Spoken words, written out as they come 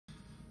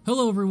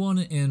Hello everyone,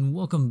 and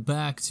welcome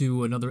back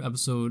to another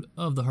episode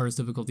of the hardest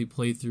difficulty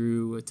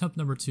playthrough, attempt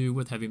number 2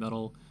 with heavy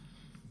metal.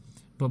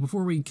 But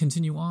before we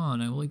continue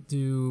on, I would like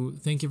to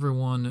thank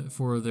everyone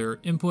for their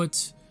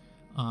input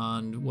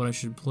on what I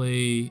should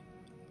play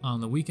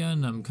on the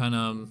weekend. I'm kind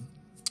of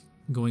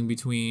going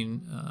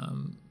between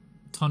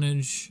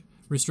tonnage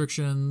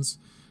restrictions,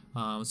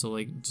 so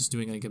like just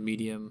doing like a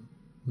medium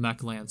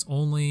mech lance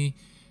only,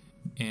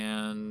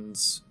 and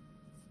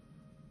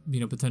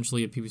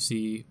potentially a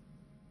PvC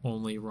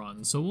only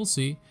run. So we'll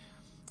see.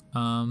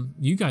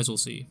 You guys will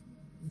see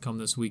come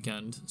this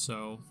weekend.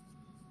 So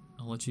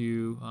I'll let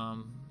you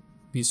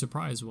be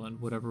surprised when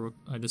whatever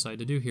I decide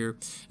to do here.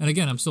 And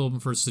again, I'm still open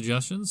for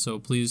suggestions, so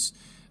please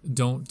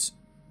don't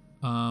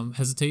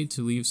hesitate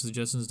to leave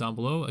suggestions down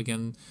below.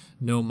 Again,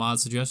 no mod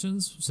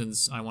suggestions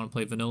since I want to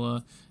play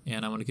vanilla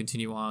and I want to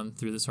continue on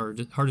through this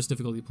hardest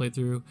difficulty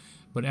playthrough.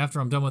 But after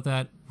I'm done with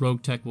that,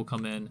 Rogue Tech will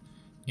come in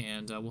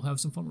and we'll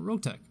have some fun with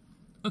Rogue Tech.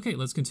 Okay,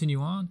 let's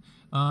continue on.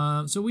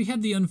 So we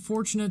had the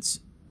unfortunate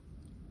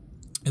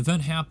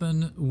event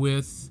happen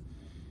with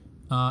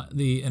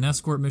an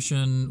escort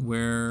mission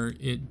where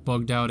it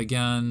bugged out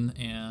again,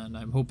 and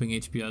I'm hoping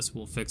HPS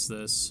will fix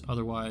this.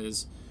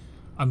 Otherwise,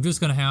 I'm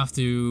just gonna have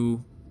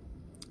to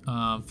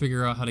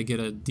figure out how to get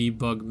a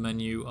debug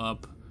menu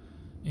up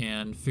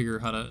and figure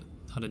how to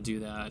do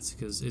that,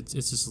 because it's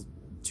just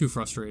too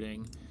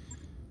frustrating.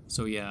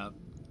 So yeah,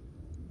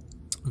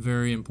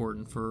 very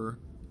important for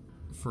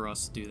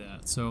us to do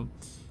that. So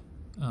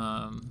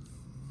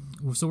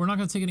so we're not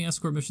going to take any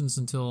escort missions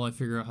until I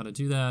figure out how to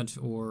do that,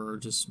 or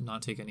just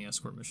not take any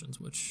escort missions,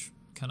 which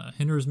kind of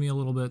hinders me a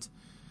little bit.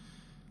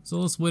 So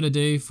let's wait a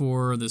day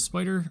for this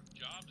spider.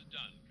 Job's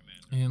done,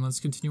 Commander. And let's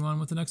continue on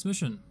with the next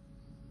mission.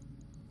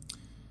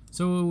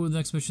 So the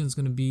next mission is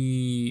going to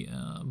be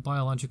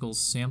biological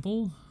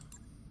sample.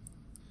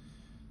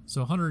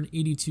 So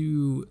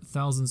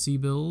 182,000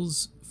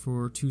 C-bills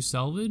for 2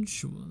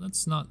 salvage. Well,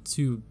 that's not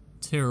too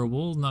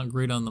terrible, not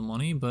great on the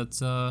money,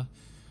 but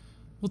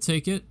we'll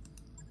take it.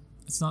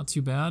 It's not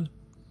too bad.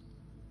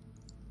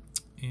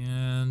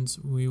 And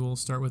we will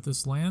start with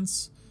this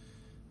lance,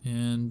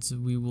 and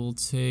we will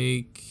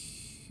take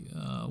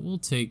we'll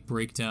take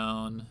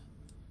breakdown.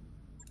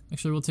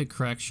 Actually, we'll take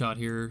crack shot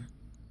here.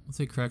 We'll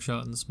take crack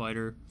shot in the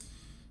spider.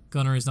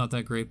 Gunnery's not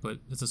that great, but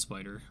it's a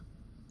spider.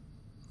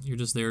 You're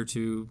just there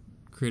to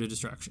create a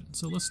distraction.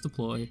 So let's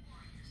deploy.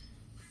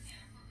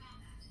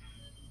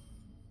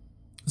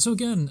 So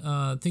again,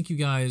 thank you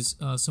guys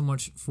so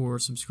much for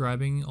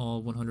subscribing,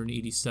 all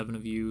 187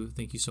 of you.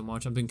 Thank you so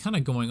much. I've been kind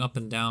of going up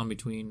and down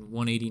between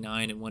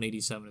 189 and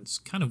 187. It's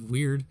kind of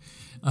weird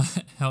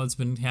how it's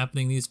been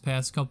happening these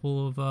past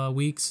couple of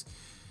weeks.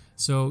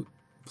 So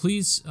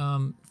please,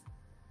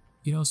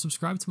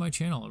 subscribe to my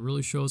channel. It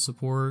really shows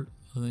support,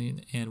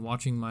 and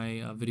watching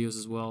my videos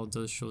as well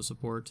does show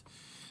support.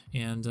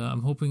 And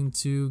I'm hoping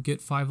to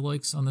get 5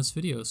 likes on this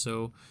video.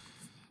 So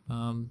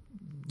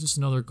just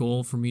another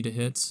goal for me to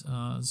hit.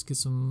 Let's get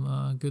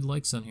some good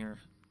likes on here.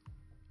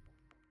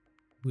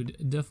 Would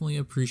definitely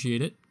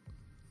appreciate it.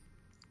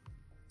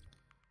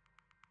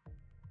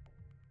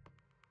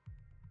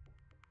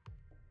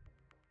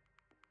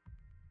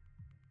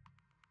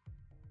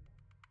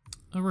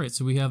 Alright,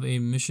 so we have a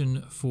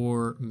mission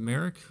for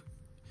Merrick.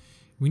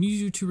 We need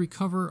you to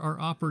recover our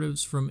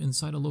operatives from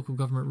inside a local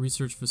government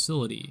research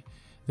facility.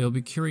 They will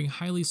be carrying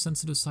highly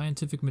sensitive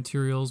scientific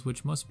materials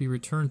which must be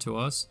returned to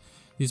us.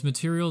 These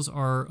materials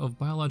are of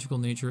biological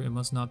nature and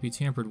must not be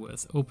tampered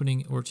with.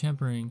 Opening or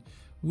tampering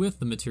with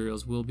the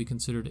materials will be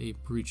considered a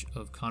breach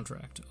of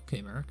contract.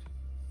 Okay, Merrick.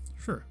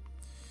 Sure.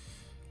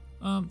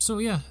 So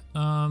yeah,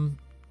 I'm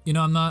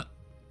not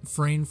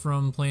refrained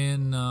from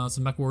playing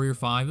some MechWarrior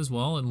 5 as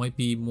well. It might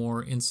be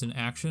more instant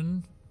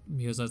action,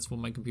 because that's what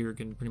my computer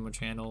can pretty much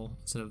handle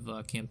instead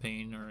of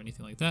campaign or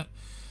anything like that.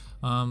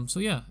 So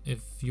yeah,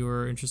 if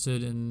you're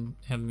interested in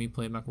having me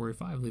play MechWarrior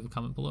 5, leave a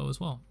comment below as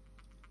well.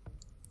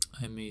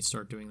 I may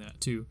start doing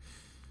that too.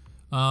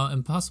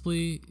 And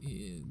possibly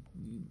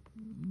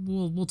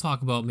we'll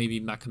talk about maybe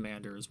Mech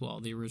Commander as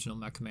well, the original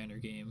Mech Commander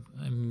game.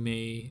 I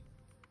may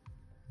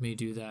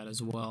do that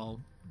as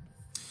well.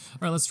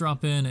 Alright, let's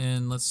drop in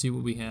and let's see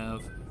what we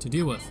have to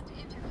deal with.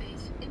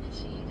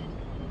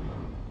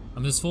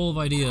 I'm just full of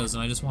ideas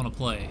and I just want to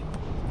play,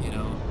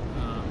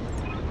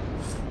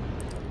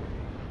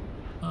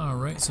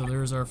 Alright, so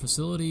there's our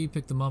facility.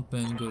 Pick them up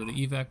and go to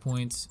the evac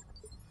point.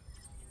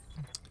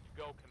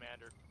 Go,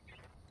 Commander.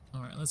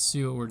 Alright, let's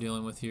see what we're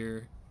dealing with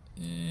here.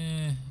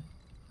 Man,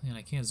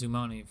 I can't zoom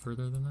out any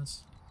further than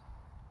this.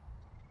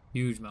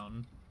 Huge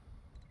mountain.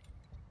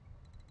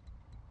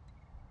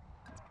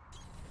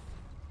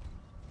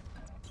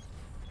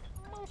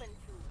 Moving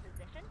to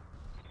position.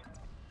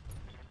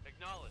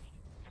 Acknowledged.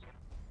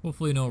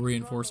 Hopefully no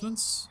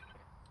reinforcements.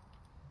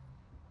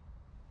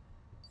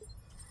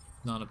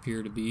 Not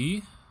appear to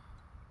be.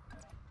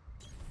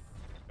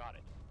 Got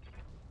it.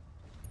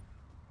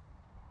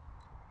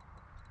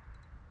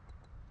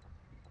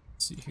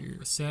 Let's see here,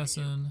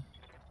 assassin.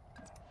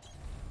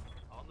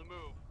 On the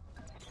move.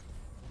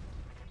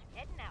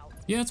 Heading out.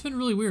 Yeah, it's been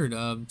really weird.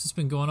 Just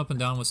been going up and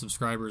down with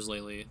subscribers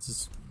lately.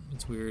 It's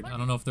weird. I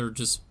don't know if they're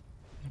just,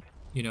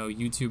 you know,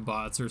 YouTube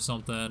bots or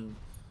something.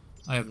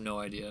 I have no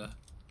idea.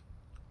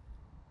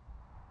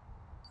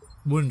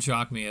 Wouldn't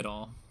shock me at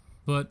all.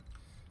 But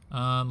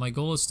my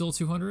goal is still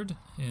 200,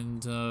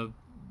 and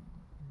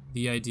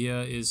the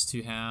idea is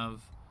to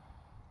have,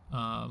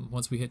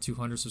 once we hit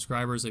 200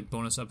 subscribers, a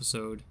bonus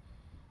episode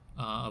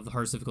of the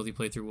hardest difficulty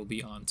playthrough will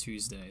be on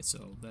Tuesday.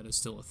 So that is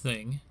still a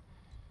thing.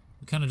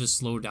 We kind of just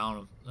slowed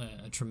down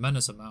a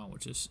tremendous amount,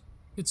 which is,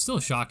 it's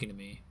still shocking to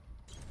me.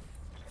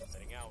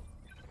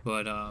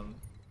 But a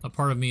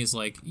part of me is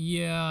like,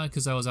 yeah,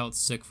 because I was out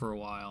sick for a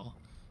while.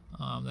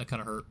 That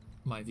kind of hurt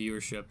my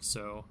viewership,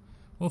 so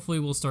hopefully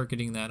we'll start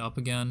getting that up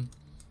again.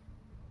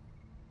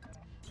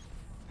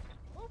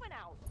 Moving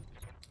out.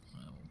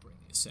 We'll bring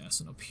the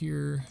assassin up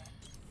here.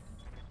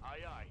 Aye,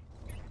 aye.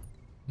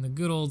 And the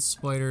good old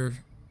spider,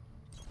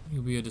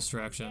 you'll be a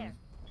distraction.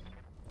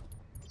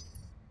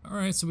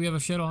 Alright, so we have a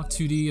Shadowhawk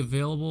 2D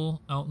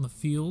available out in the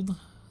field,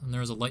 and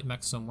there's a light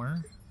mech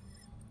somewhere,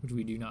 which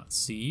we do not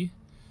see.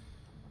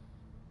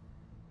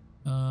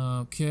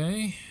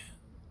 Okay.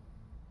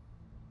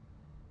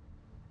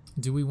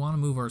 Do we want to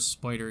move our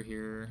spider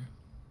here?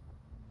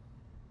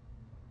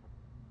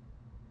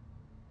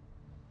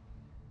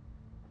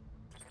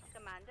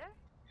 Commander?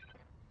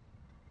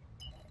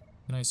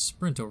 Can I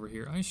sprint over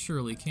here? I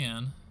surely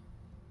can.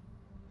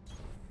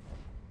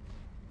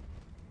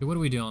 Okay, what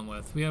are we dealing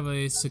with? We have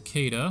a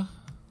cicada.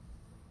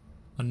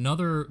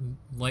 Another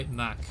light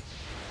mech.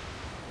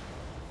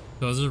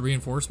 So is it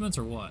reinforcements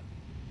or what?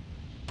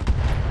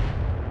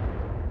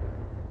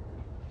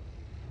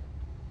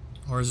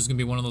 Or is this going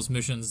to be one of those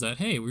missions that,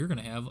 hey, we're going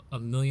to have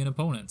 1 million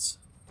opponents?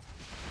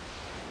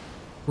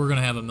 We're going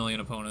to have 1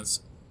 million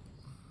opponents.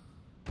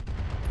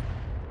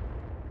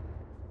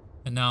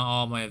 And now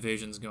all my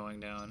evasion's going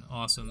down.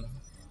 Awesome.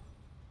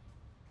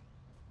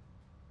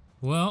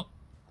 Well,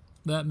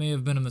 that may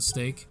have been a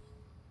mistake.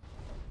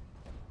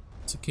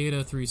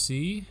 Cicada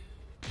 3C.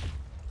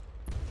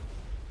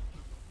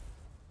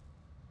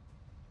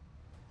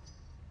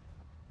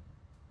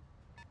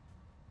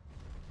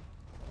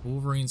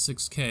 Wolverine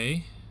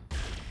 6K.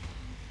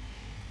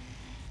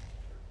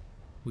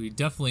 We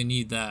definitely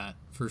need that,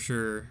 for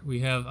sure.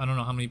 We have, I don't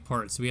know how many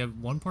parts. Do we have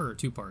 1 part or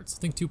 2 parts?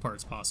 I think 2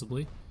 parts,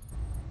 possibly.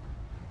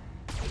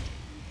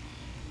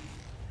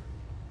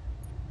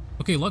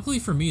 Okay, luckily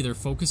for me, they're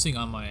focusing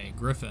on my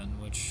Griffin,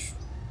 which,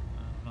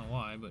 I don't know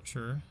why, but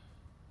sure.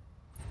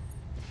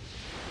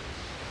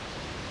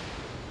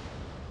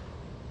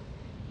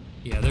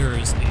 Yeah, there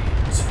is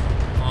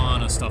a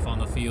ton of stuff on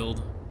the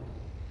field.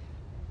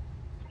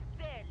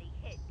 Barely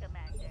hit,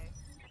 Commander.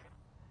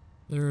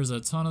 There's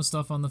a ton of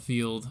stuff on the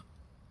field.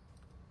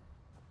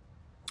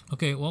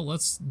 Okay, well,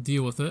 let's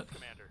deal with it.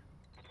 Commander.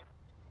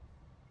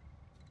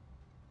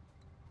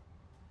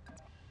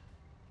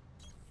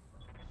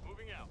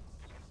 Moving out.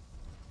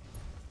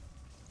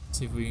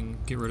 See if we can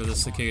get rid of the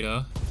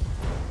cicada.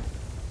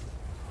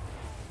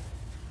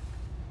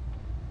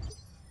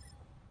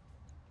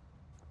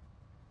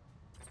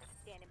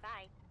 Standing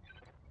by.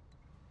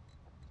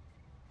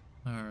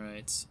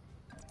 Alright.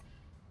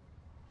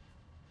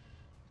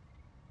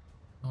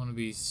 I want to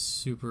be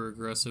super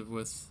aggressive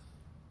with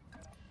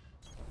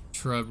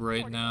Trub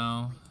right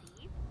now.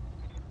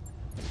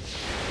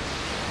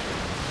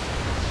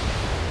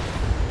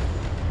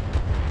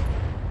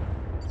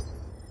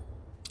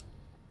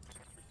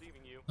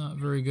 Receiving you. Not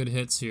very good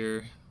hits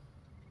here.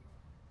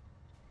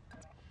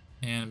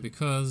 And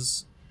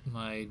because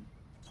my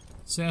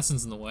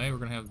assassin's in the way, we're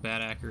going to have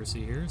bad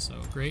accuracy here, so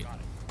great.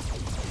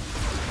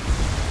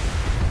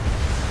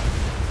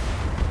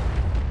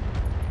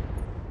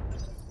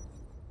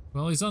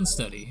 Well, he's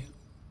unsteady.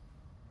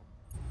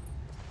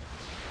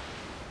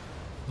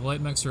 The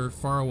light mechs are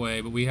far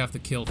away, but we have to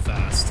kill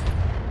fast.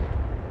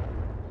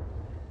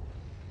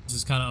 This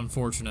is kind of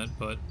unfortunate,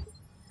 but...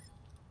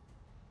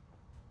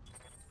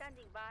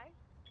 Standing by.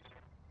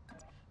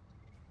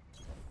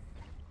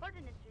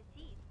 Coordinates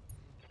received.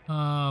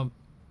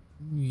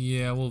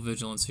 Yeah, we'll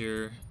vigilance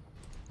here.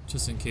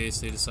 Just in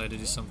case they decide to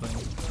do something.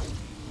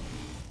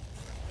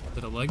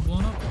 Did a leg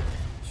blown up?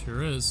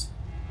 Sure is.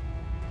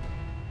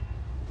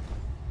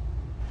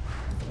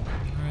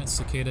 Alright,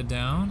 cicada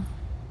down.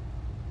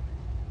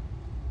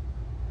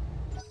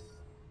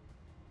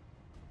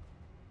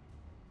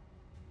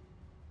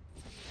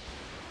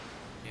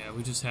 Yeah,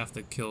 we just have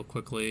to kill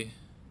quickly.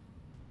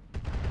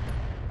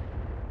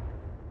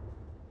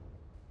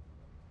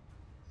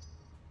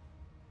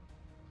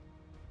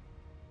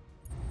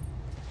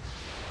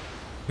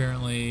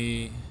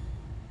 Apparently...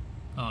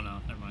 Oh no,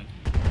 never mind.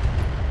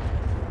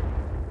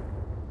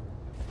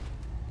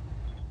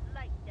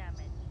 Light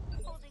damage.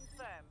 Holding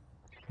firm.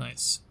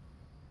 Nice.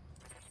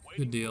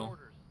 Waiting Good deal. for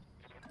orders.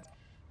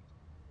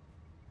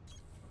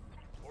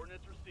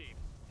 Coordinates received.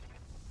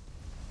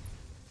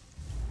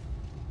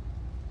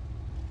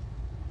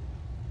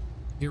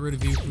 Get rid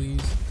of you,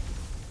 please.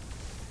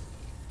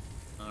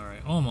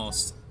 Alright,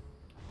 almost.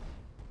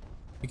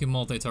 We can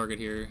multi-target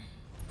here.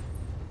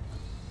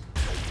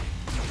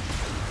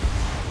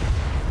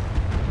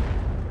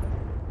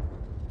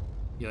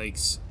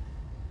 Yikes.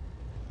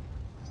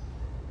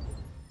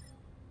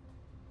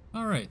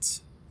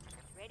 Alright.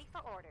 Ready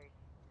for orders.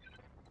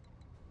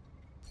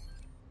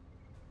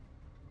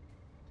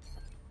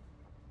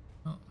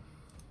 Oh.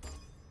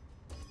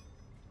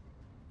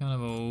 Kind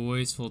of a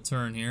wasteful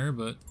turn here,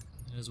 but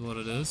it is what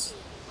it is.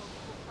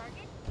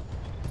 Target.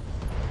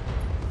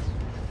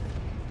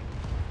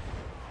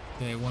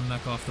 Okay, one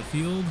mech off the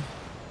field.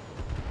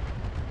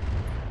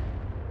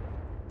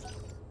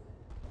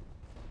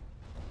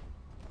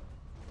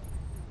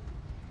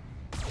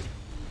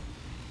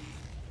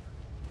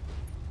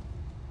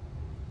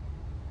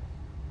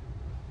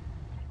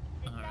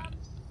 Alright.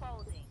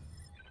 Folding.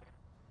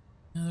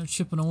 Yeah, they're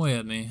chipping away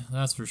at me,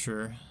 that's for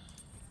sure.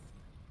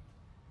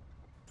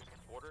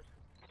 Orders.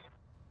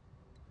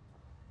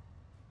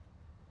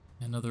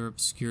 Another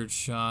obscured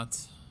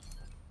shot.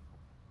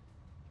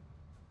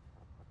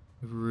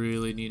 I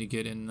really need to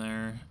get in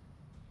there.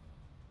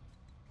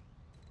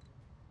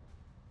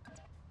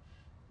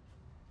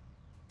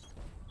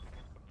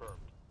 Confirmed.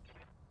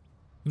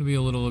 Gonna be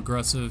a little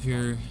aggressive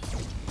here.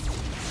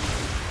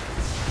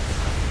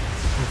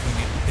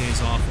 Hoping it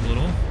pays off a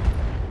little.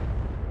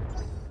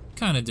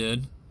 Kinda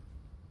did.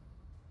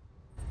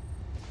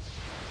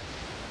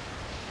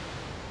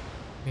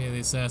 Okay, the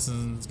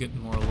assassin's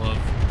getting more love.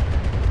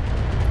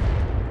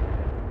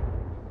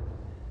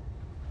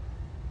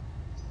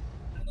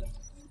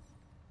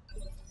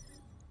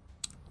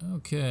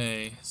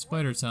 Okay,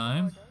 spider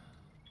time.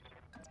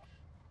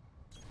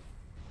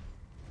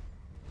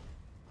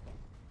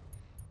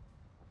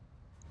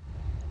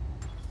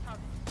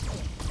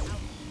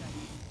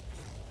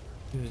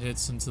 Good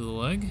hits into the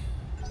leg.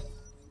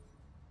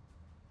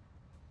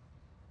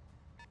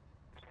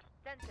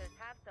 Sensors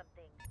have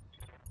something.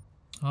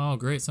 Oh,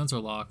 great, sensor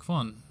lock.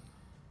 Fun.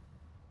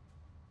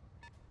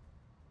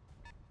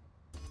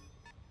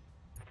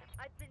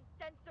 I've been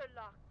sensor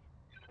locked.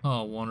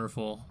 Oh,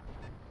 wonderful.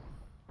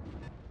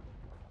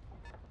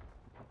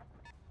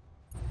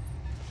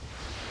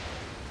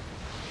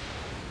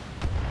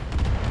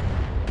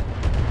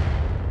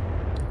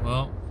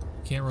 Well,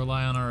 can't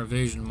rely on our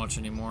evasion much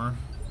anymore.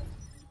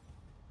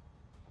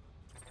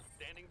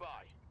 Standing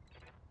by.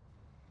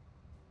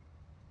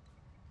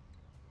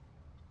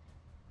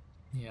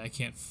 Yeah, I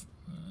can't.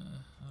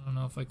 I don't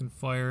know if I can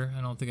fire.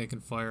 I don't think I can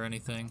fire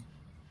anything.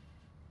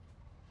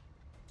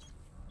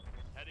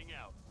 Heading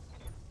out.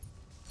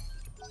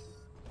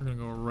 We're gonna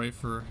go right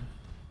for.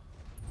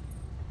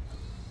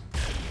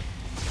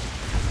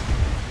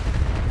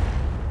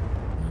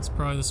 That's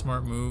probably the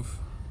smart move.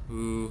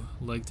 Ooh,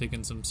 leg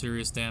taking some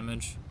serious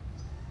damage.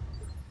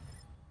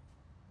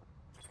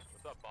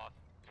 What's up, boss?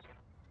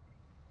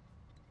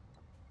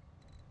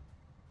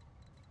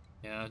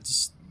 Yeah,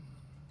 just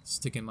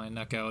sticking my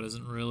neck out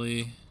isn't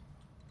really.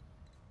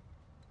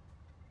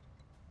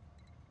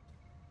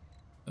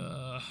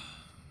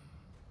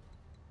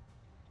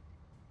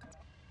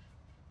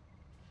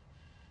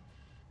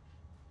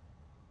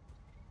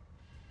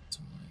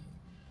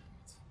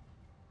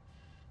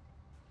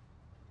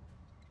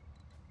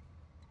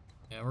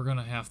 Yeah, we're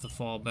gonna have to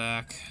fall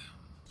back.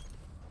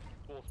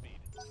 Full speed.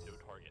 No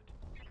target.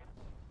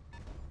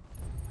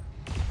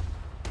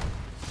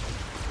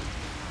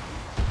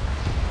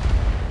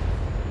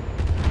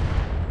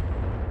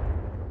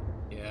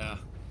 Yeah.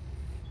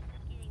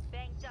 Getting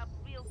banged up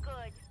real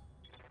good.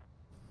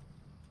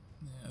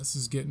 Yeah, this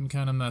is getting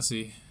kind of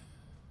messy.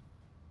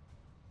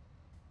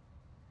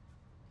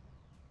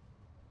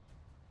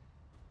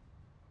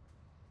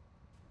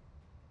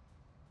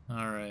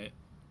 All right.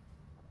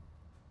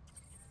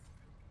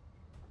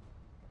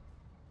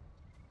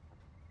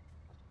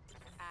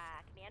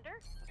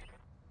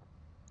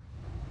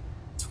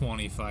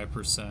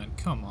 25%.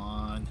 Come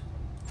on.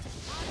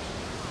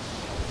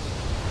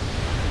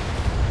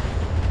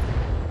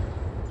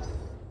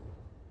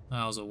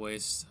 That was a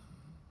waste.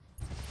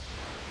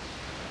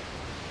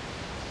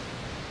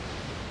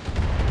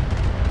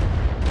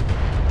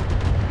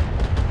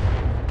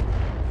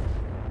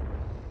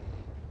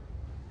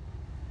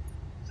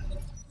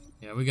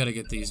 Yeah, we gotta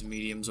get these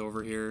mediums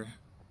over here.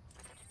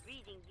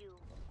 Reading you.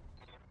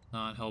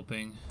 Not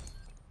helping.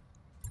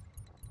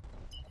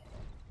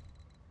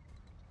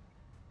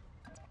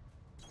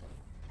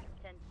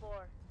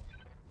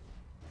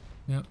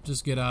 Yep,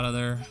 just get out of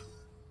there.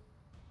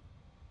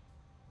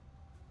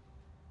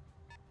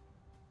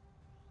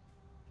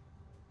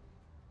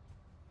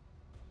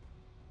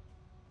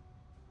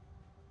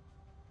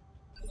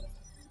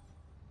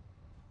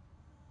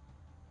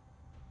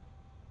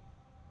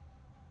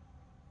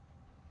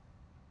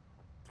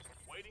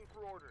 Waiting for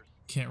orders.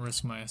 Can't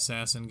risk my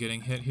assassin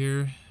getting hit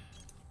here.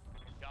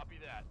 Copy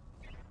that.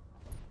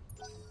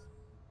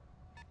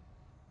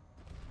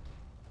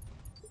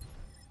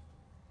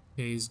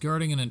 Okay, he's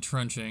guarding and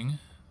entrenching.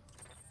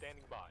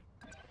 Standing by.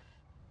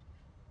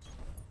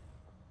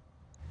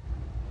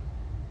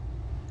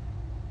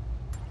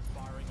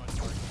 Firing on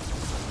target.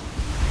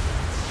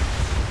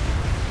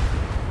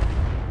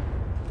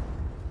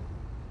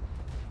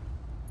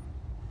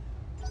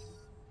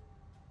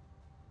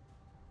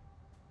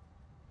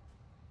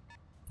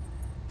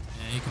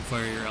 Yeah, you can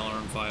fire your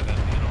LRM-5 at me,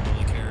 I don't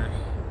really care.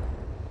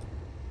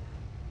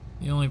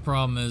 The only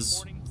problem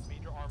is Reporting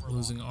major armor loss.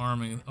 losing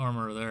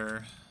armor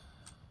there.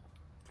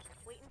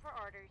 Waiting for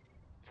orders.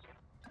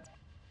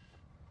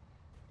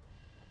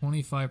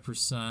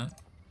 25%.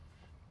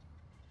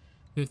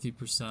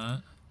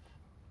 50%.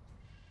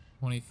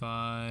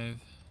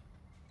 25.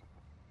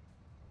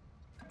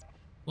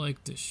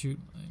 Like to shoot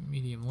my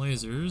medium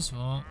lasers.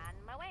 Well, On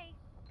my way.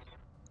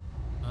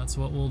 that's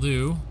what we'll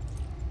do.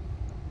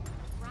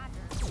 Roger.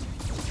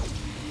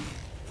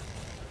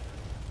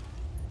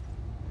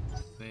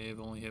 They've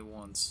only hit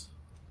once.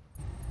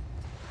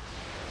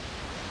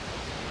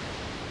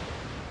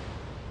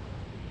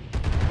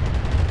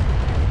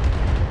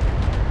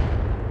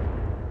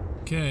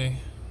 Okay.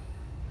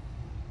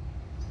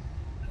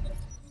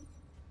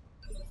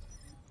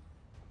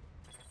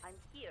 I'm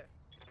here.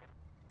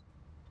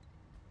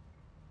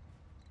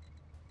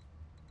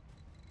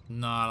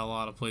 Not a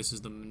lot of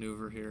places to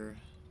maneuver here.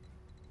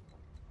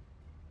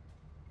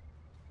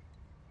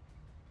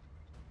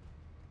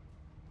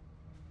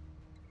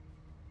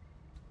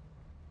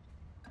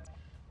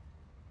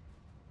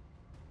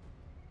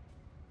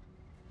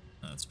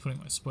 That's putting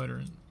my spider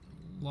in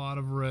a lot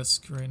of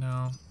risk right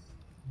now.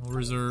 We'll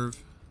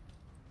reserve.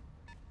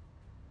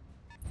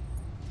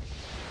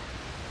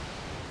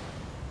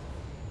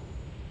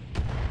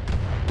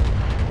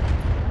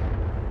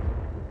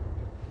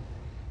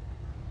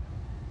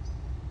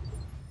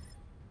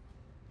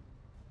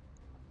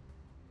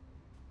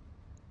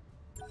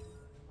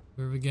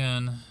 Reserve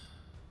again.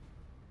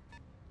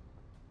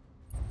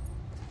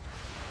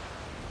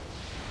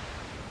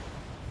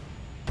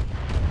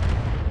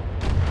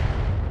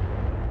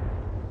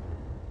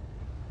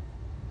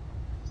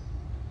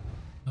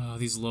 Oh,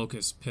 these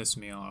locusts piss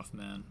me off,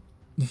 man.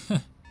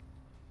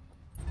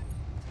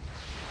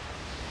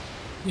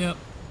 Yep.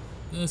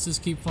 Let's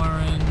just keep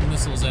firing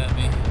missiles at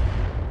me.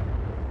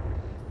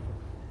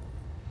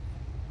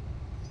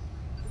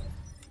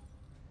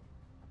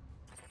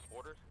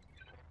 Orders.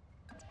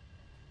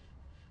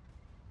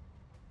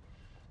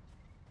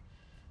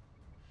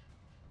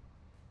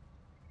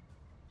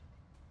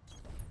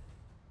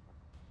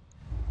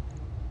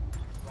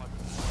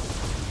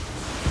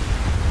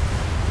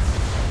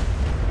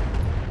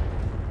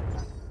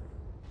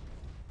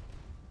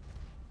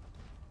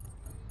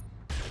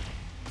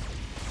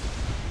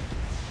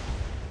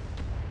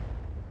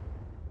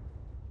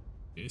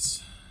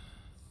 Jeez.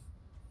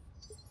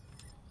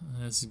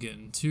 This is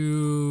getting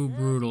too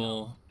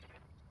brutal.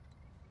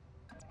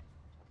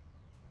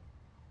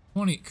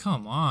 20,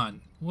 come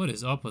on. What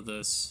is up with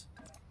this?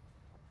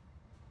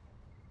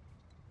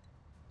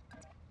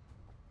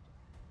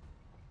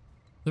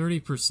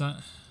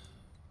 %.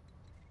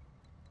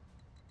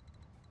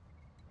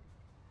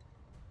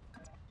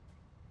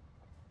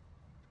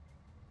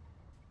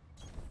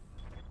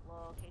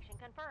 Location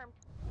confirmed.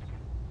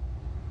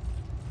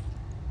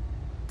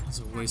 That's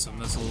a waste of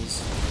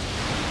missiles.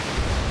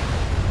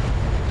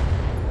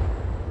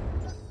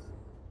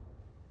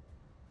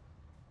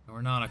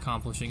 We're not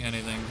accomplishing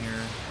anything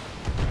here.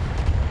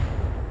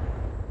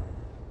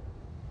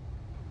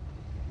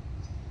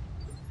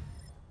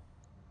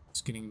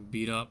 Just getting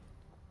beat up.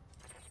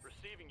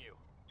 Receiving you.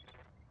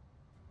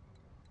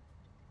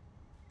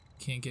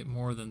 Can't get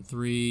more than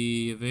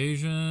 3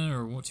 evasion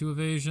or 2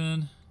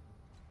 evasion.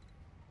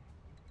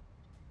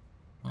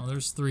 Well,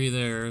 there's 3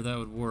 there. That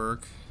would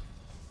work.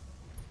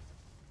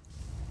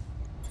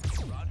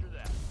 Roger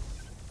that.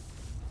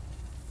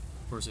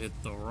 Of course, I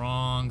hit the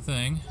wrong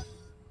thing.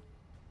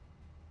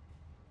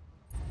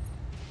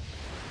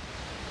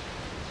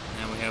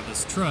 Now we have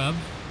this treb.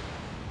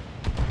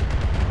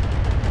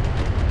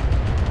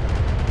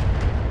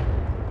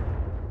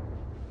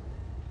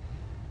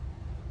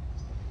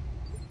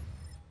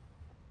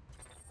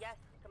 Yes,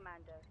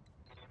 Commander.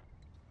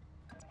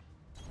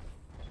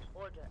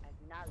 Order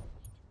acknowledged.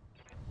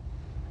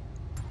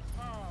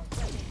 Oh,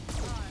 ready,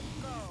 on,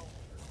 go.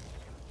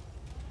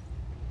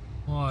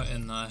 What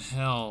in the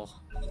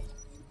hell?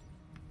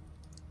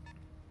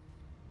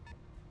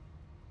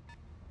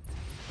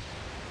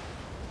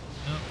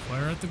 Oh,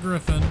 fire at the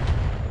Griffin.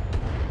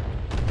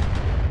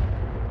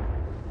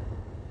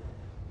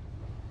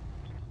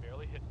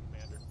 Barely hit,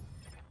 Commander.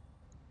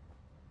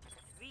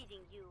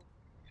 Reading you.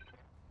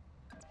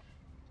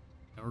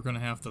 And we're gonna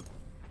have to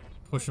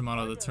push him out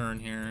of the turn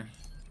here.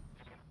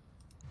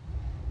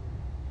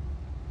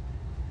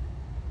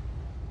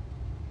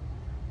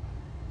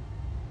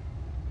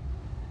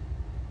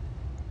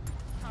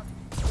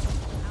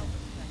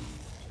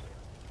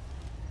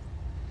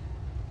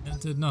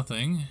 It did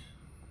nothing.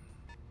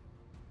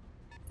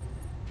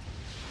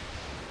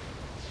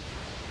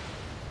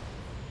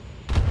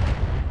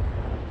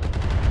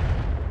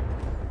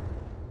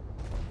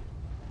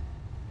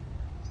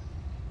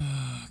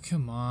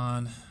 Come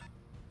on.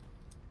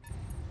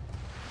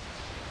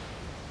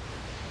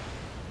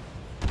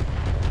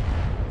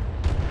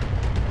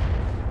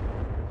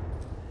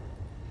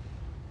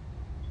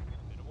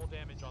 Minimal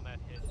damage on that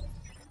hit.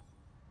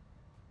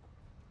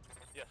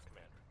 Yes,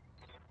 Commander.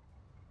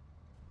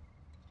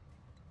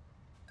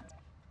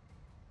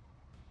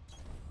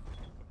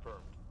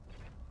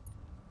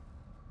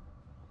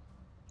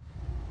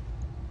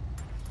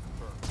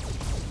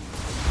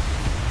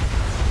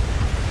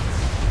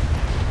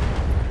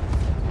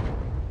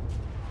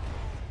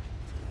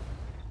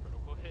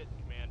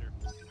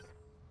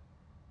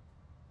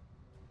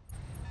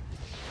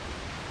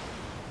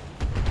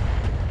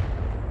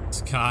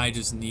 This guy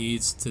just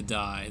needs to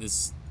die.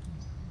 This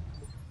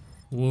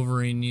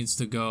Wolverine needs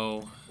to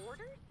go.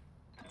 Orders?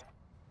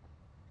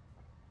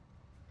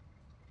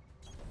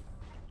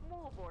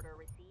 Move order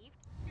received.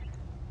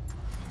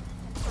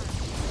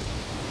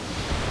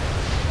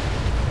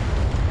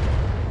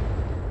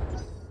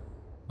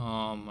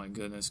 Oh my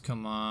goodness,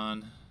 come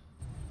on.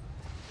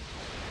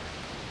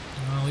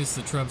 Well, at least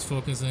the Treb's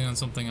focusing on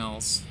something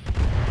else.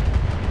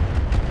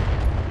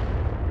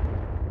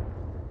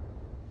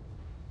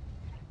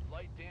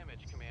 Light damage,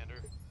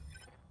 Commander.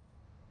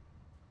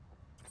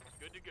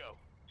 Good to go.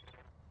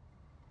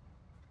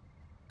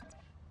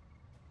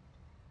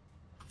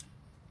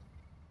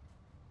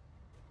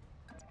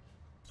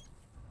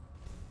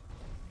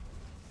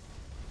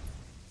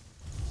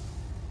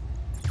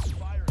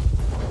 Firing.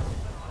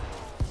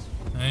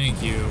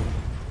 Thank you.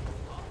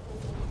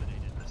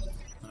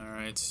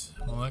 Alright,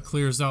 well that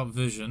clears out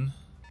vision.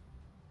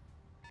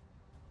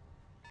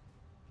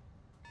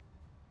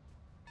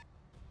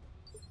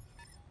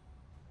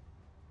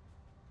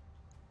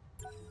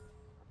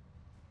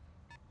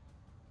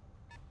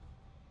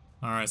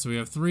 Alright, so we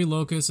have 3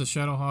 Locusts, a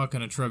Shadowhawk,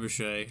 and a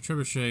Trebuchet.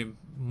 Trebuchet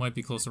might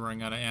be close to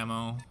running out of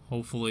ammo,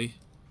 hopefully.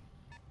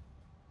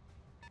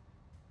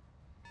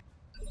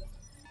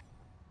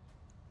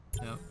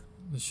 Yep,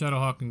 the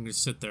Shadowhawk can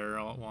just sit there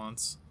all at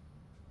once.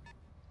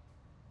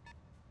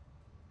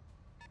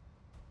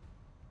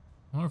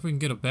 I wonder if we can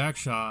get a back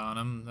shot on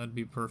him, that'd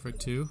be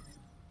perfect too.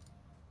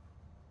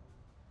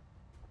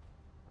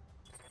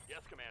 Yes,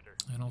 Commander.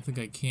 I don't think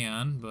I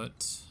can,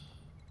 but...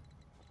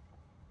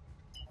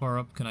 How far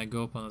up can I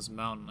go up on this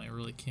mountain? I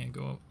really can't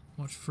go up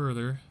much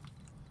further.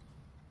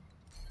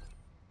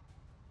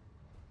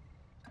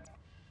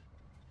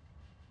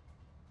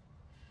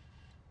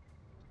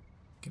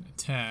 Can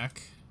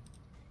attack.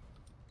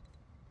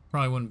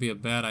 Probably wouldn't be a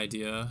bad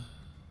idea.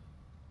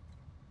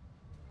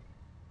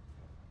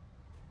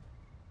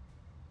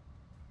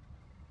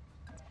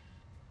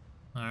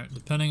 Alright,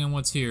 depending on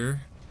what's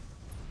here.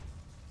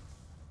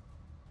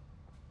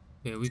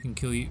 Okay, we can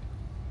kill you.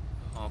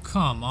 Oh,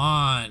 come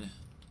on!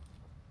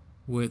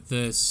 With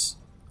this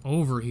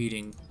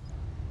overheating.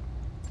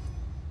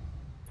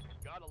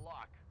 Got a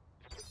lock.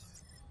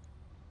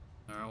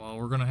 Alright, well,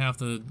 we're gonna have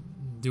to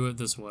do it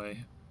this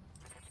way.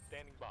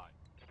 Standing by.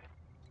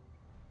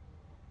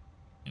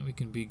 And we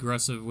can be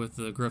aggressive with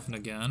the Griffin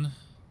again.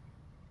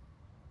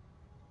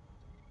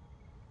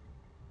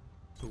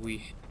 But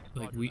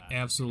we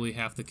absolutely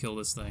have to kill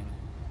this thing.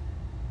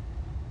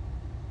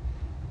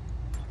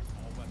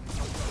 All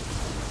weapons.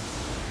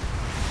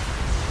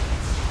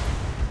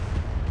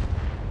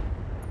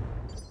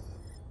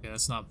 Yeah,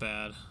 that's not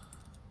bad.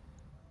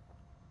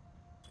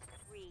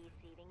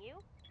 Receiving you.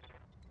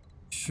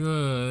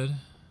 Should.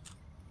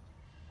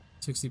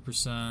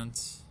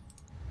 60%.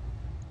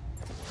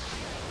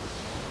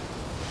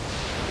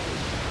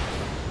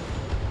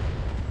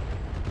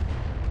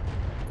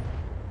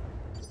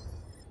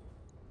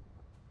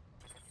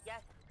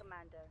 Yes,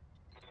 Commander.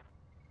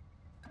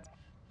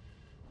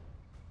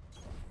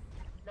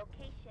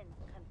 Location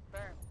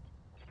confirmed.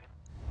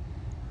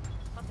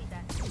 Copy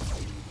that.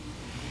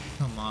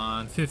 Come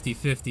on,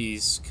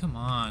 50-50s. Come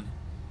on.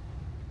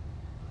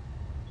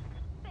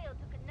 Failed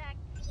to connect.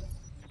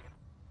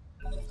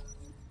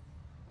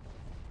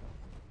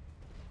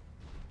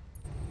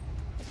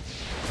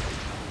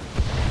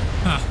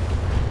 Ha!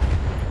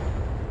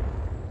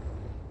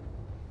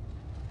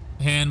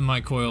 And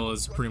my coil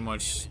is pretty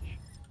much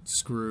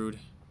screwed.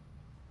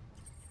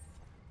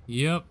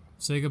 Yep.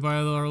 Say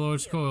goodbye to our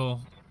large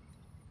coil.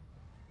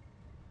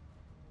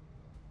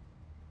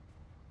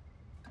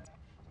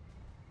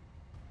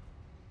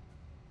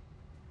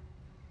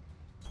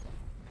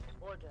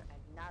 Order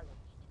acknowledged.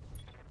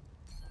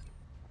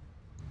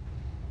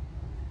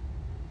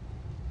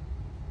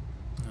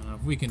 I don't know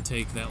if we can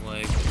take that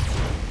leg.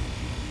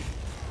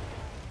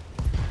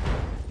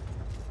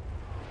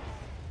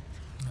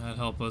 That'd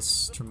help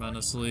us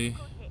tremendously.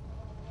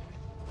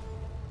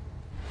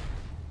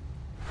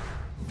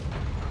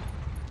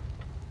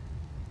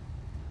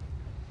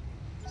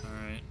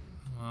 Alright.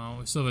 Well,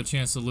 we still have a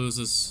chance to lose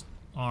this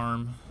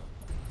arm.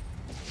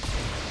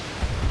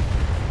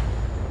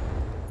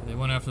 They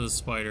went after the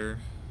spider.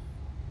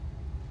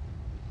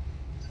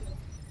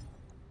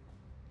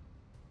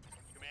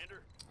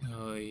 Commander.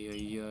 Ay,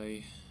 ay,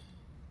 ay.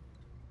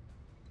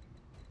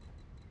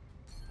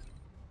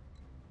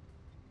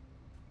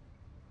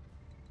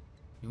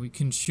 We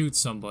can shoot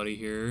somebody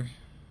here.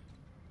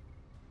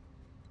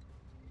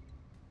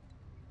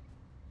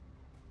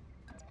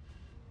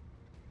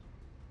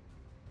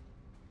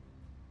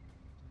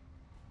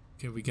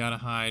 Okay, we gotta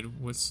hide.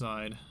 Which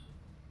side?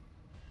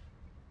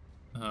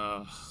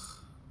 Ugh.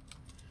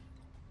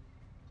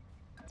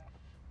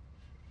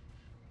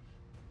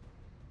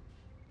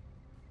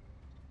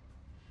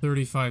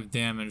 35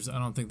 damage. I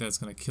don't think that's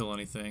gonna kill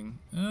anything.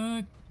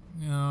 No,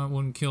 it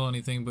wouldn't kill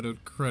anything, but it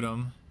would crit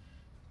him.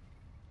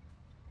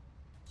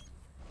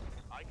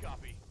 I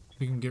copy.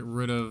 We can get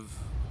rid of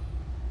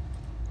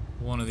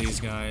one of these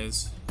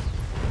guys.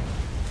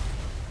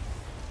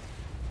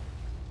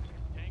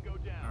 Tango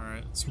down. Alright.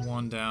 It's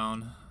one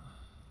down.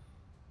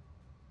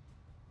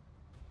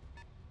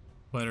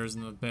 Fighter's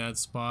in the bad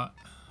spot.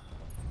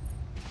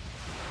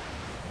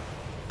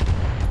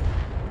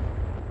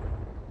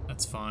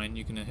 That's fine.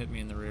 You can hit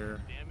me in the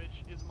rear.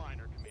 Damage is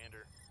minor,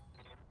 Commander.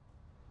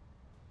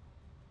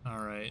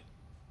 Alright.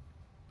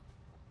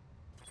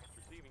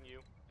 Receiving you.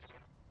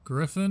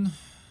 Griffin.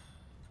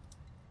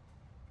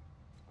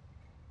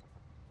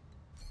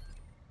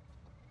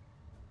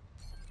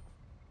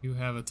 You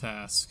have a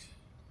task.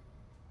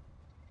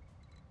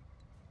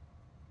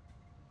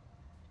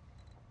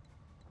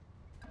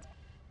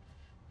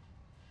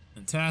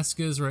 The task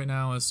is right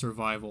now is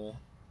survival.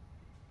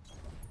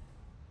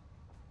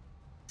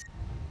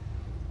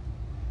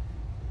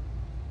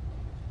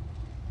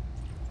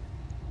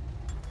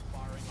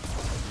 Firing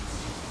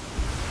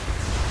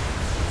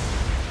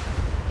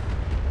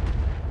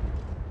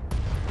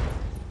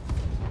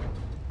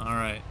on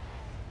Alright.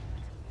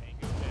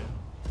 Tango down.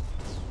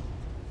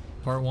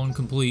 Part 1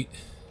 complete.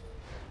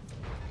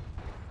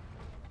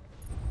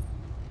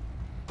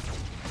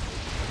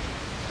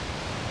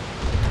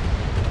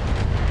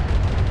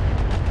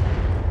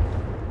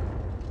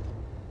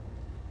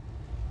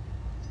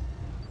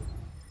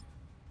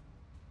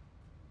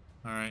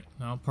 Alright,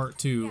 now part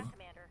 2. Yeah,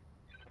 Commander.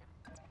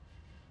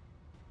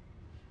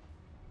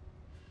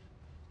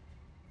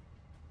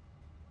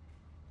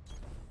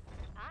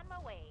 On my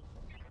way.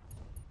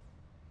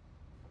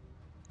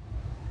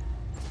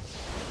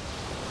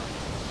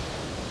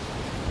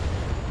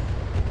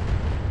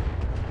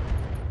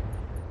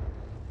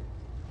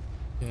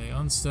 Okay,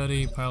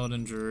 unsteady, pilot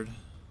injured.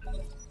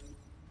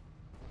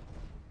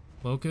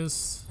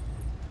 Locust.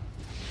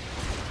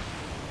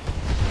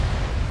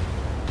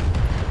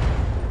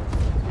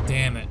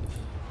 Damn it.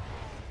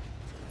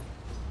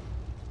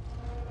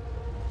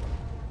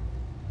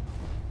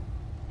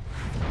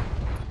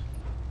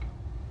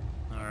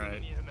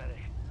 Alright. Need a medic.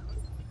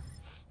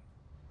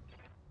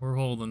 We're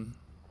holding.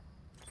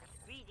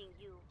 Reading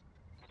you.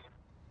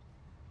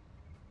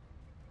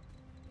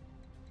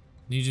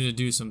 Need you to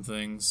do some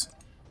things.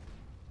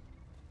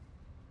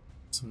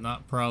 Some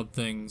not proud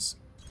things.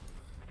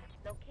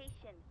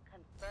 Location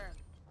confirmed.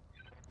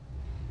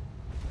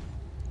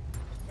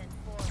 Send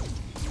forward.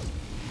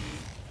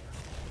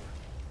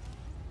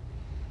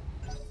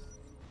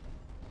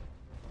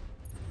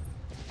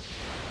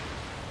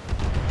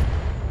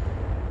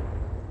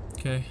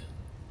 Okay.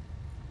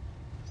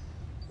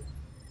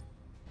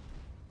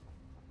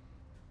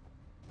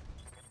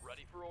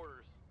 Ready for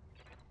orders.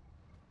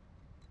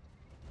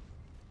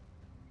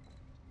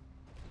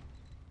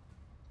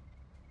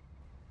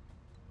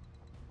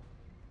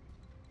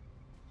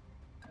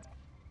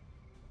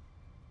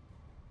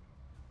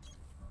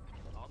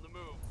 On the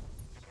move.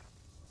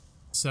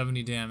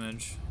 70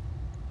 damage.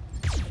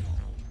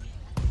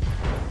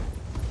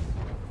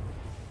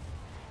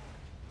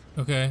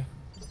 Okay.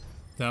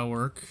 That'll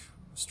work.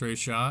 Straight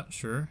shot,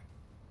 sure.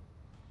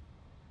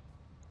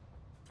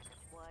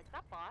 What's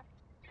up, boss?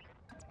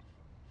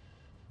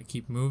 I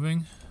keep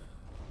moving.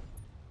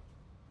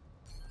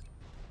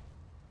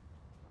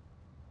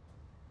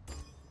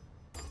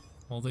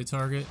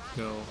 Multi-target,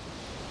 go.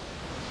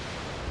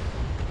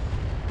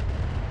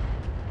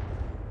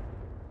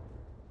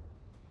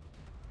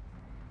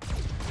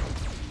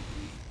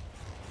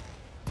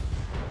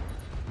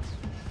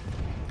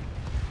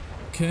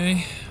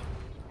 Okay.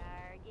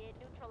 Target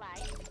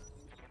neutralized.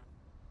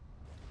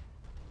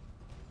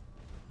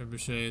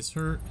 Trebuchet is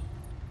hurt.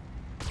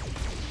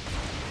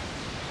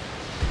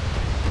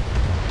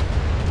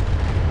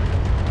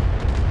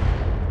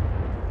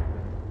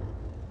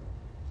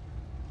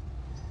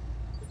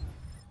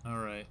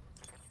 Alright.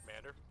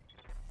 Commander.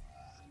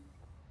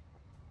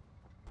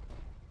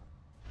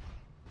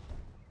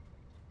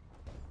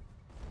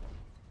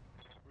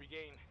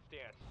 Regain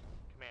stance,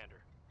 Commander.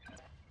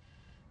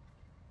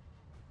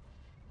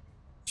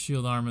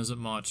 Shield arm isn't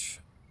much.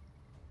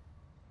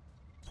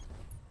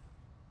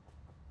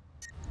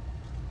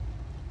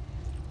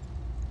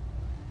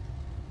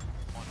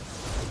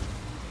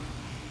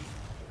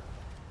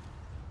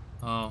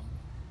 Oh.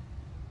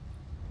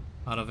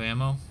 Out of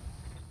ammo?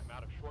 I'm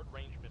out of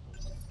short-range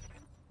missiles.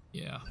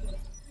 Yeah.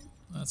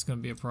 That's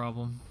gonna be a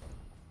problem.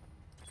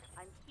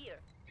 I'm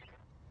here.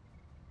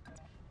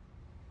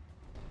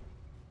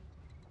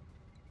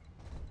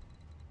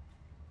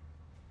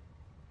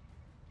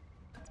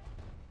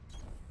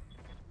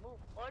 Move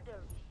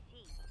order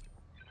received.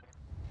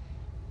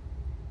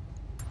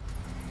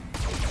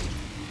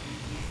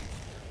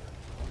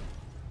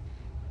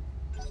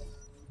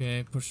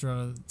 Okay, push her out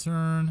of the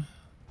turn.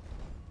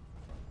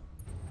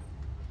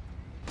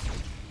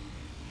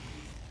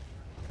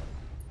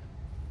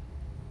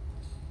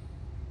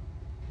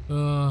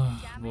 Oh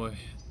boy.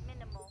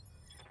 Minimal.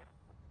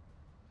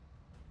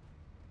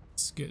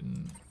 It's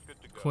getting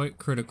Good to go. quite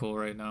critical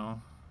right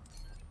now.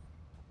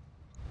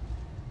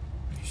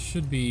 I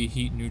should be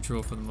heat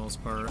neutral for the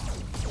most part.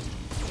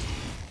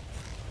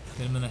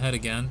 Hit him in the head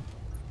again.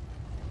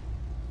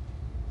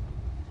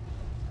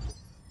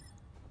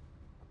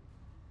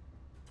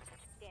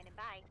 Standing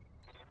by.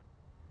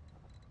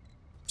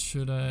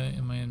 Should I?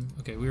 Am I in?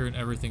 Okay, we're in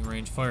everything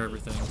range. Fire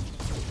everything.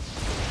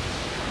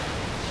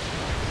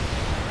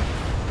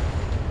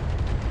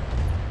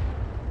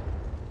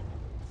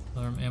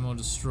 Alarm ammo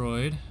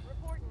destroyed.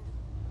 Reporting.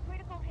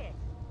 Critical hit.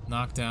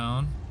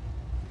 Knockdown.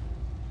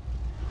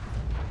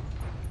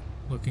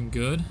 Looking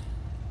good.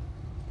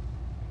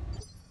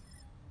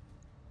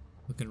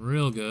 Looking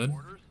real good.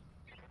 Orders.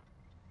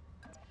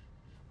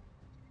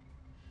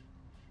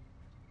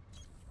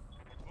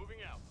 Moving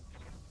out.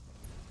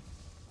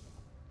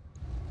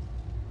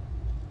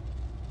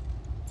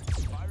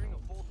 Firing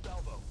a full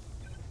salvo.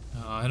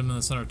 Hit him in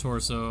the center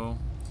torso.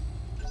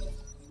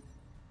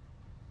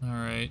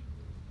 Alright.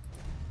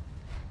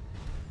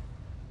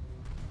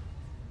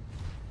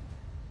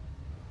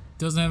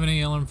 Doesn't have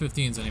any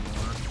LM15s anymore.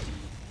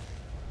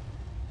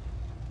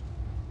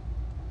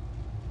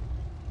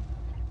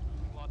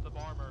 Lots of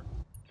armor.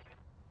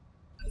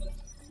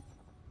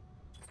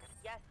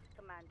 Yes,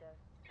 Commander.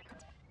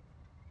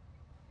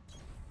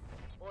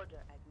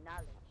 Order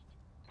acknowledged.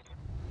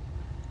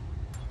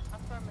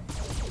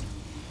 Affirmative.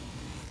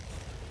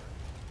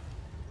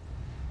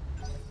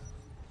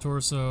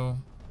 Torso.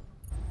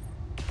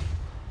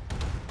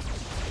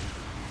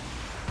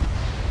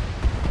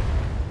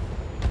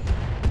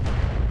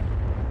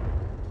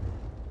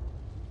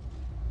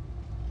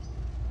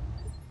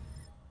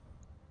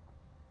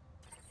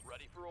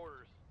 Ready for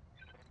orders.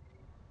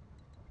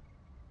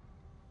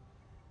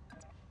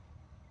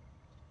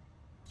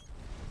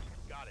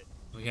 Got it.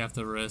 We have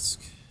to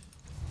risk.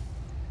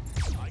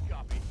 I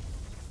copy.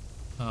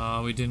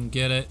 We didn't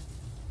get it.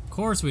 Of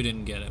course we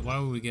didn't get it. Why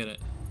would we get it?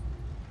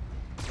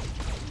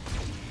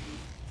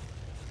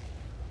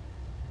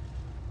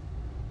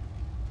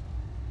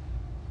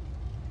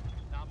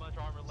 Not much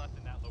armor left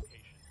in that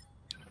location.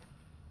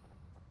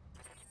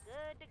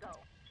 Good to go.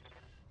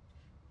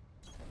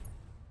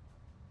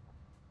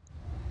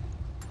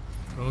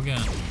 Go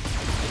again.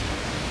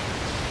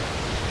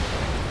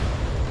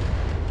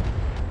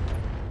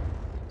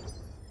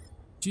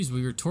 Jeez, will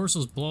your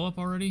torsos blow up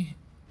already?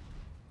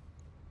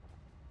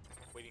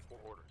 Waiting for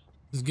orders.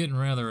 This is getting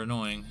rather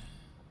annoying.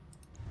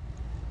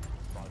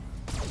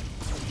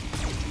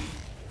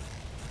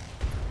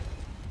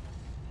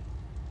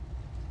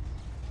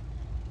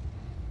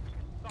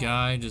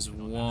 Guy just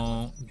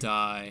won't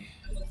die.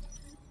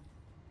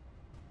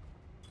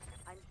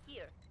 I'm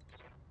here.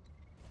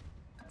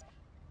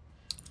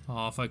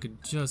 Oh, if I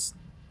could just...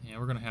 Yeah,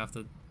 we're gonna have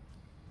to...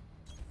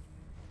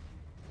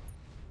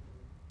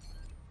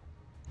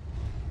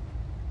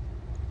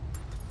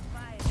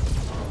 Fire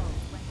all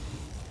weapons.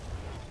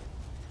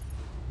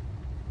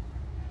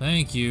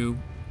 Thank you.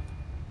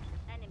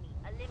 Enemy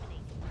eliminated.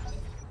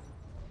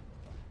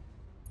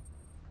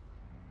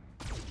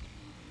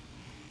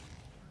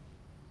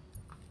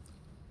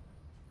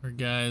 Alright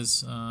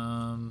guys,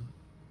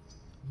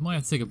 might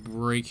have to take a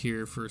break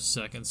here for a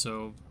second,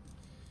 so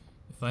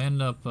if I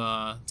end up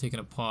taking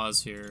a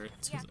pause here,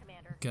 it's 'cause Yeah,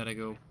 Commander. gotta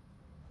go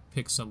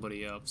pick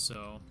somebody up,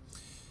 so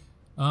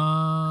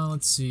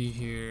let's see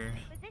here.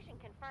 Position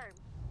confirmed.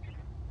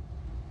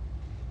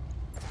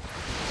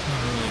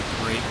 Not really a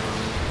great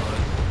move, but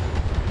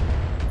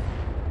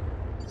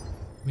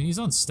I mean he's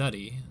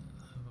unsteady.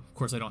 Of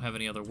course I don't have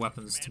any other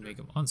weapons to make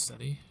him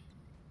unsteady.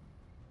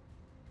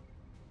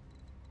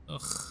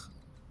 Ugh.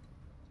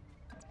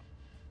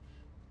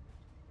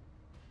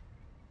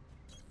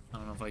 I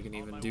don't know if I can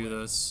even do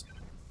this.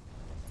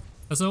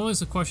 That's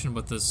always a question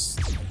with this.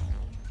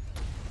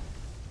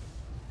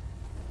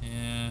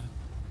 Yeah,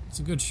 it's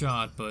a good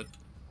shot, but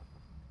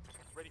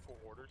Ready for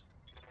orders.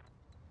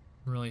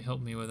 doesn't really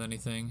help me with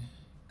anything.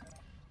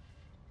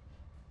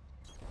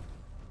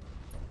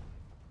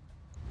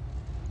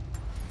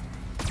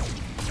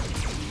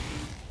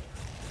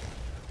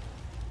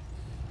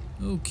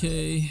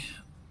 Okay.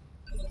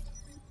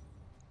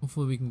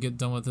 Hopefully we can get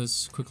done with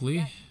this quickly.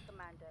 Yes,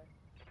 Commander.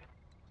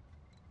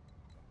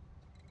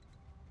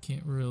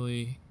 Can't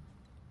really...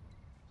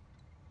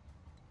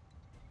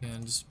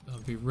 Again, just I'll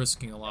be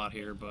risking a lot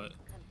here, but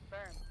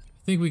Confirmed.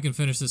 I think we can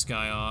finish this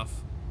guy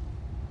off.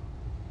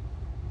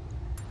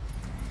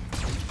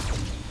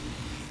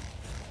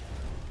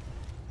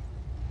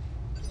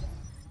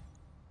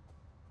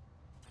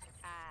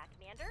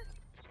 Commander?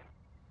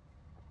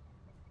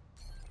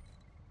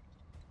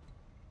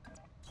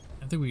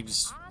 I think we can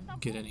just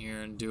get in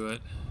here and do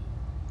it.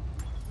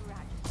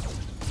 Roger.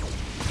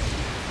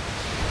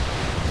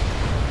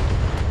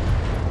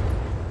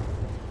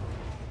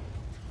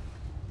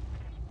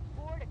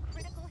 Board a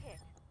critical hit.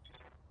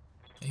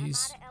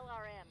 He's Armada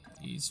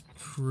LRM. he's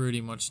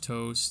pretty much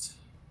toast.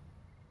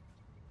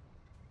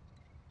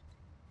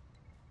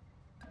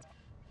 I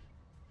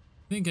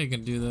think I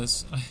can do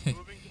this. Moving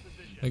to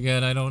position.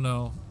 Again, I don't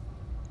know.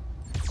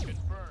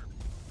 Confirmed.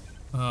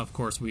 Of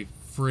course, we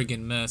friggin'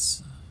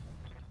 miss.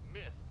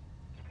 Miss.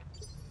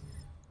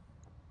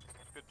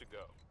 Good to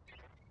go.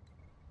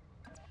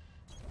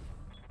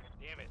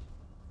 Damn it.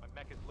 My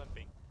mech is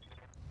limping.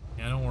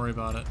 Yeah, don't worry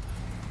about it.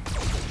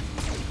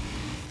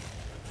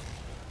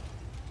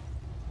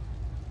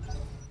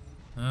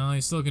 Well,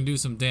 he still can do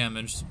some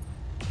damage.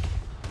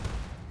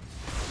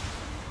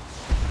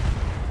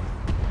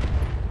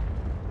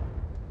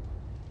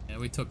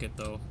 we took it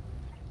though.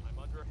 I'm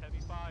under heavy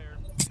fire.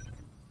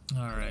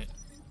 Alright.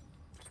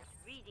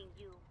 Reading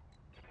you.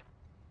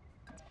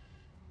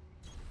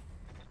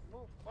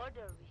 Move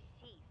order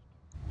received.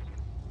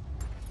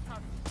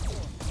 Target 4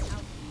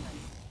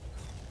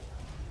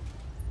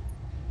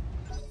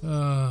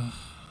 outside.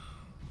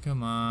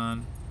 Come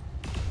on.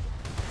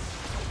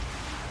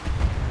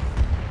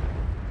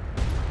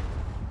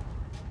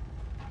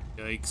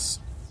 Yikes.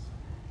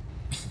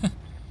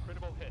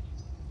 Critical hit.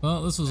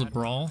 Well, this was a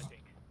brawl.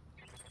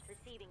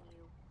 Receiving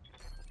you.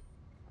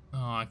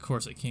 Oh, of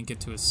course I can't get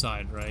to his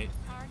side, right?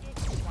 Target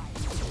acquired.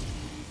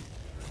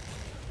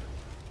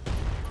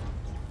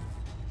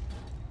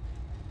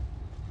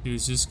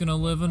 Dude's just gonna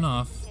live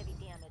enough. Heavy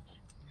damage.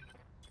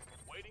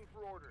 Waiting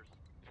for orders.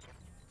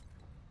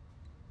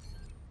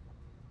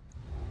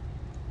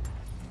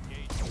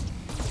 Engage.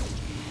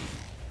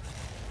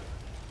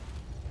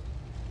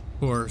 Of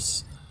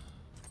course.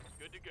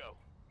 Good to go.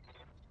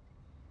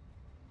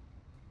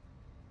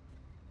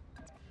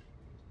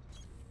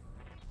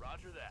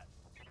 Roger that.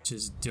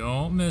 Just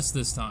don't miss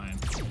this time.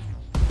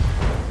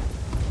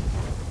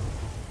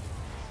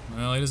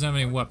 Well, he doesn't have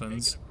any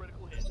weapons. Taking a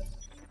critical hit.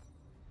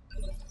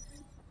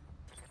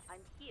 I'm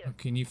here. Oh,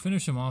 can you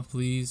finish him off,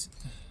 please?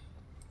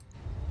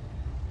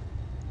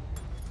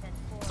 Send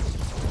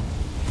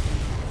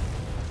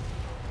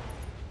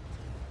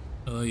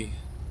 4. Oy.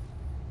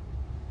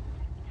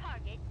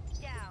 Target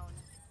down.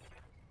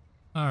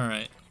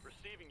 Alright.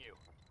 Receiving you.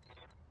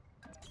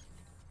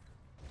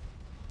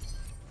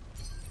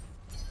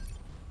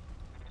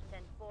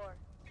 Send 4.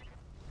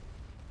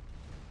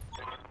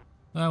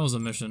 That was a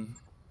mission.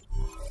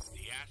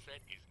 The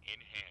asset is in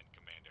hand,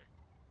 Commander.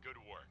 Good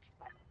work.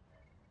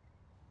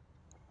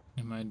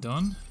 Am I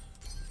done?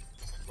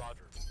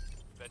 Roger.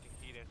 Venting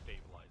heat and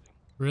stabilizing.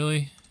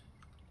 Really?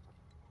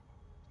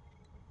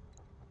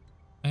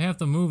 I have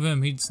to move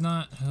him. He's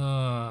not.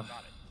 Got it.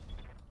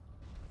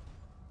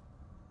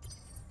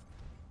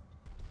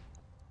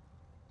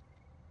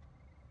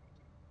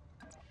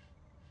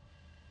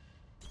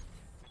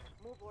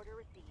 Move order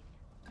received.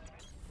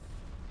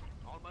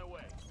 On my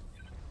way.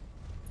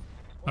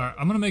 Alright,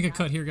 I'm gonna make a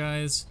cut here,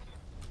 guys.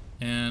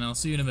 And I'll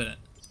see you in a minute.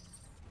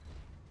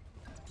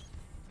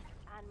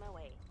 On my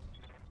way.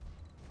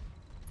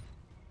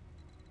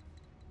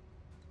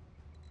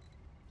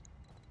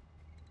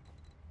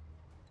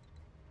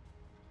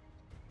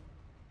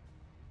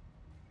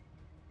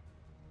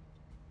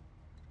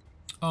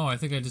 Oh, I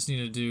think I just need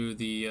to do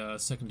the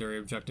secondary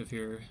objective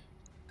here.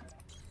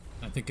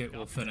 I think it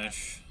will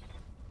finish.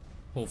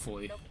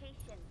 Hopefully.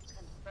 Location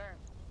confirmed.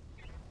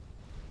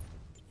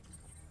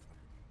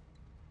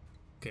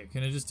 Okay,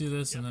 can I just do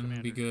this and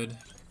then be good?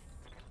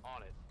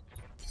 On it.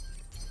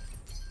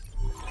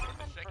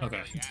 The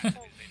Okay. secondary asset is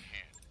in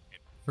hand.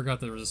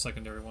 Forgot there was a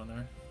secondary one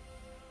there.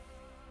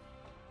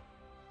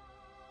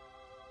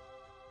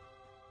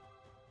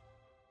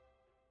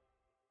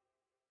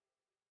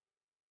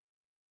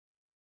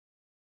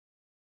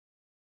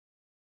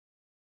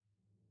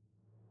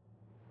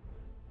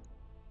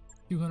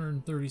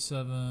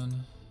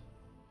 $237.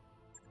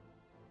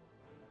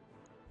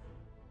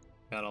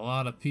 Got a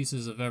lot of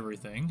pieces of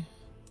everything.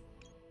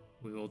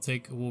 We will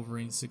take a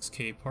Wolverine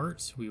 6K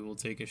part. We will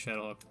take a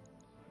Shadowhawk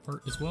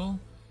part as well.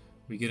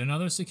 We get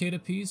another Cicada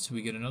piece.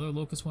 We get another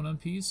Locust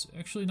 1M piece.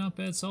 Actually, not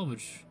bad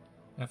salvage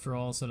after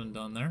all said and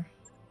done there.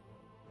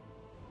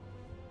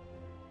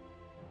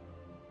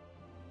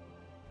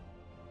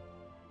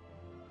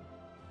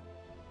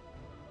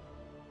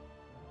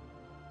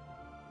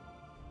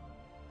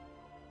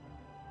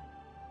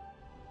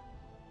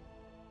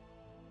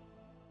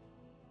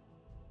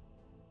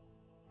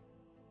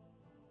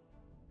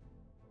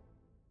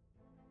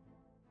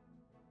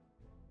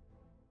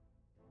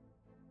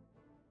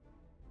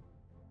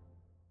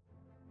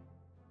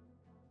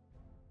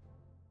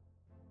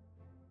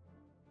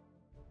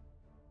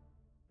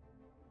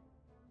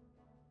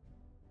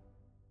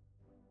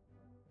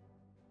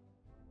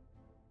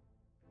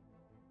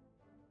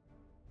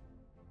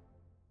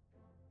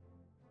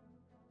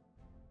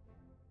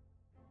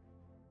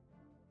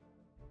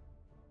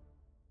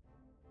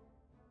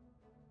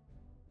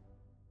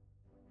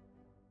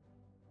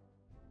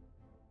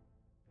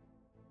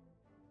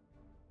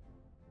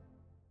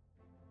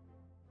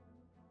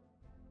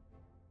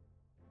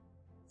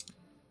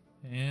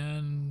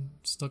 And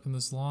stuck in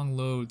this long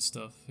load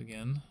stuff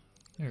again.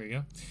 There we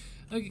go.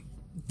 Okay.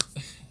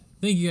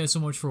 Thank you guys so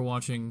much for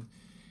watching.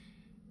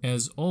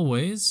 As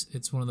always,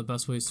 it's one of the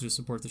best ways to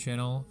support the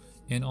channel,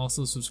 and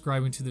also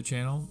subscribing to the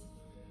channel.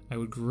 I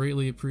would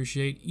greatly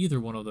appreciate either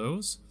one of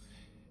those.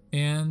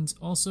 And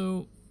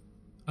also,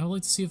 I would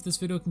like to see if this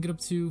video can get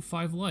up to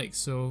 5 likes,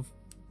 so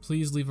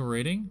please leave a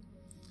rating.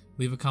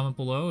 Leave a comment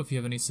below if you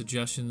have any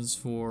suggestions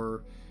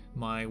for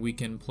my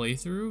weekend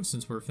playthrough,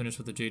 since we're finished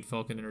with the Jade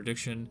Falcon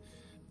interdiction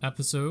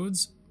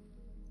episodes.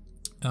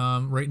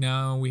 Right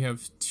now we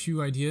have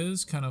 2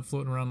 ideas kind of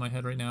floating around my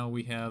head right now.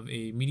 We have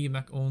a Media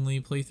Mech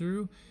only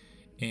playthrough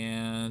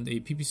and a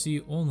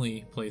PPC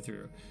only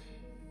playthrough.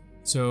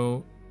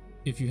 So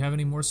if you have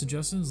any more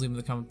suggestions, leave them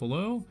in the comment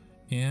below,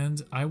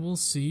 And I will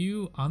see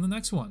you on the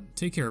next one.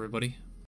 Take care, everybody.